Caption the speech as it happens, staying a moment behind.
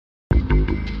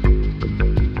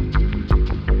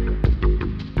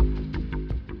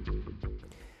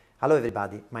Hello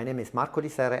everybody, my name is Marco Di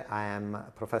Serre. I am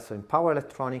a professor in power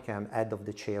electronics. I am head of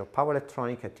the chair of power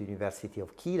electronics at the University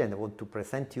of Kiel, and I want to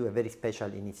present to you a very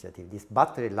special initiative. This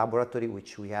battery laboratory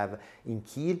which we have in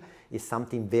Kiel is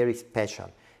something very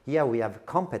special. Here we have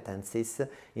competencies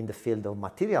in the field of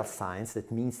material science.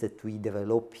 That means that we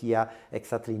develop here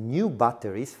exactly new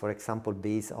batteries, for example,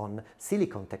 based on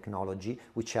silicon technology,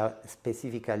 which are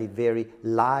specifically very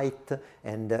light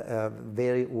and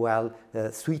very well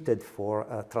suited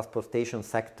for transportation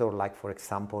sector, like for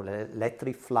example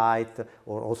electric flight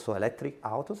or also electric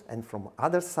autos. And from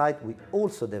other side, we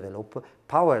also develop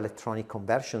power electronic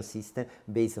conversion system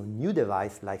based on new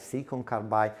devices like silicon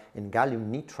carbide and gallium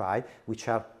nitride, which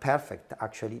are perfect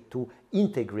actually to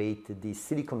integrate these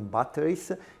silicon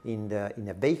batteries in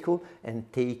a vehicle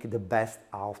and take the best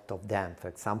out of them. For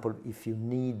example, if you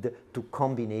need to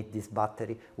combine this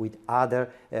battery with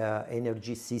other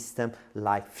energy system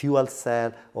like fuel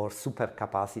cell or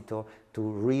supercapacitor to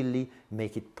really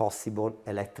make it possible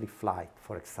electric flight,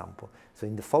 for example. So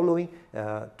in the following,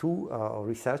 two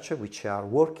researchers which are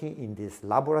working in this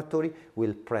laboratory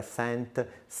will present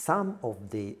some of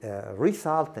the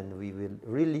results, and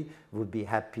we would be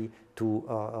happy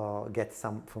to get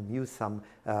some from you, some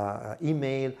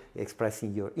email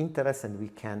expressing your interest, and we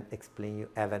can explain you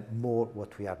even more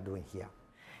what we are doing here.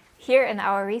 Here in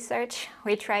our research,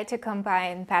 we try to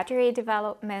combine battery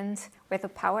development with the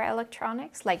power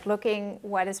electronics, like looking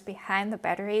what is behind the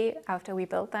battery after we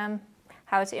build them,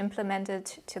 how to implement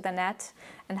it to the net,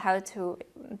 and how to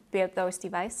build those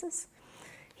devices.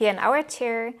 Here in our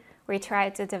chair, we try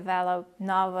to develop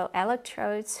novel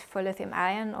electrodes for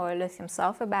lithium-ion or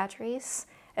lithium-sulfur batteries,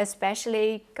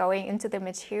 especially going into the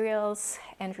materials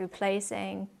and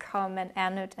replacing common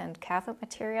anode and cathode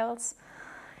materials.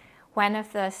 One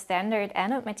of the standard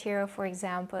anode material, for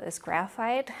example, is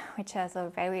graphite, which has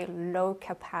a very low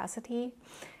capacity.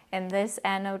 And this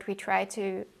anode we try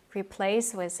to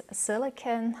replace with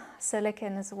silicon.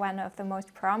 Silicon is one of the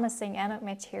most promising anode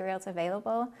materials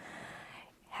available,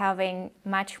 having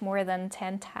much more than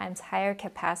 10 times higher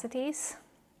capacities.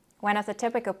 One of the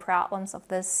typical problems of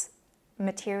this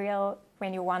material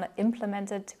when you want to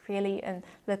implement it really in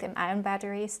lithium-ion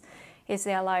batteries is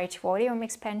their large volume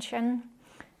expansion.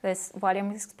 This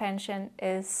volume expansion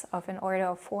is of an order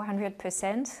of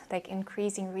 400%, like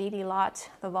increasing really a lot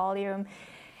the volume,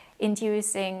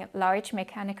 inducing large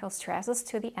mechanical stresses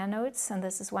to the anodes, and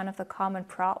this is one of the common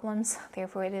problems.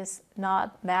 Therefore, it is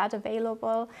not that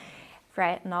available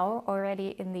right now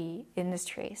already in the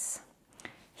industries.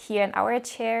 Here in our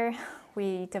chair,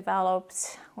 we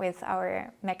developed with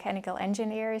our mechanical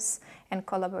engineers and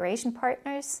collaboration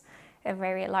partners a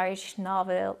very large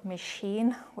novel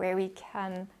machine where we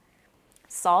can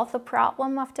solve the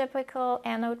problem of typical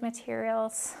anode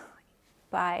materials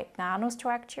by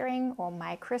nanostructuring or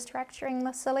microstructuring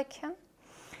the silicon.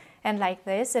 And like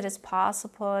this, it is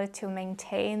possible to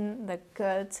maintain the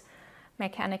good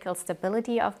mechanical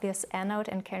stability of this anode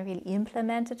and can really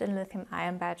implement it in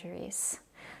lithium-ion batteries.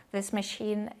 This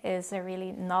machine is a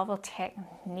really novel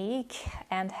technique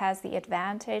and has the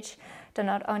advantage to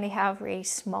not only have really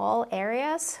small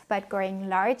areas, but growing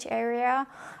large area,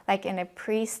 like in a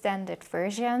pre-standard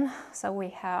version. So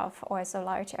we have also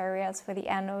large areas for the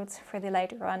anodes for the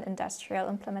later on industrial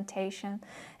implementation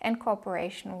and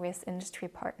cooperation with industry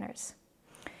partners.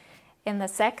 In the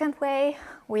second way,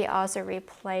 we also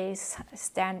replace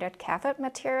standard cathode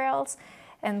materials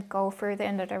and go further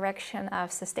in the direction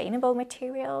of sustainable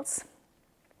materials,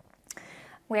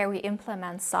 where we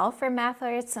implement sulfur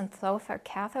methods and sulfur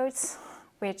cathodes,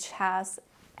 which has,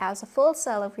 as a full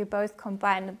cell, if we both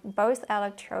combine both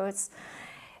electrodes,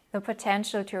 the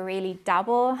potential to really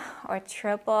double or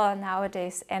triple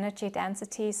nowadays energy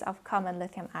densities of common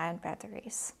lithium-ion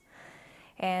batteries.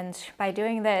 And by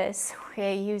doing this,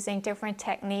 we're using different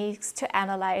techniques to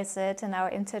analyze it in our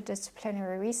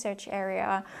interdisciplinary research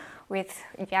area with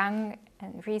young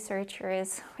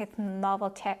researchers with novel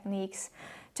techniques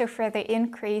to further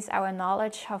increase our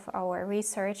knowledge of our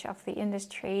research of the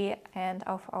industry and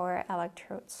of our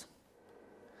electrodes.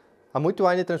 A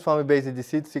multi-winding transformer-based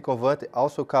DC-DC converter,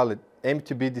 also called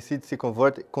M2B DC-DC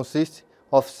converter, consists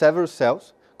of several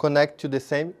cells connected to the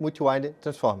same multi-winding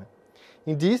transformer.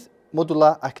 In this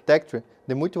modular architecture,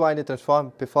 the multi-winding transformer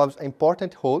performs an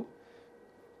important role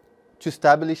to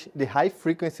establish the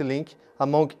high-frequency link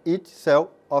among each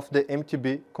cell of the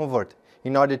M2B converter,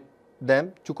 in order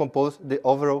them to compose the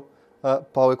overall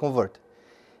power converter.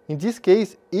 In this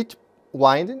case, each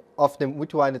winding of the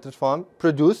multi-winding transformer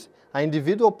produces an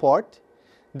individual port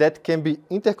that can be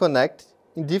interconnected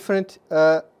in different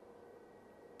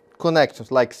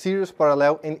connections, like series,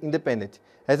 parallel, and independent.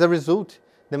 As a result,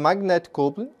 The magnetic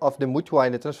coupling of the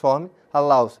multi-winding transformer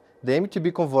allows the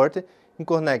M2B converter to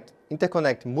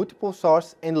interconnect multiple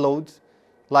sources and loads,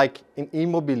 like in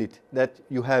e-mobility, that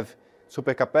you have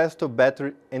supercapacitor,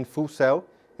 battery, and full cell.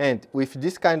 And with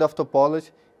this kind of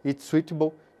topology, it's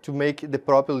suitable to make the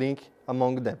proper link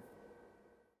among them.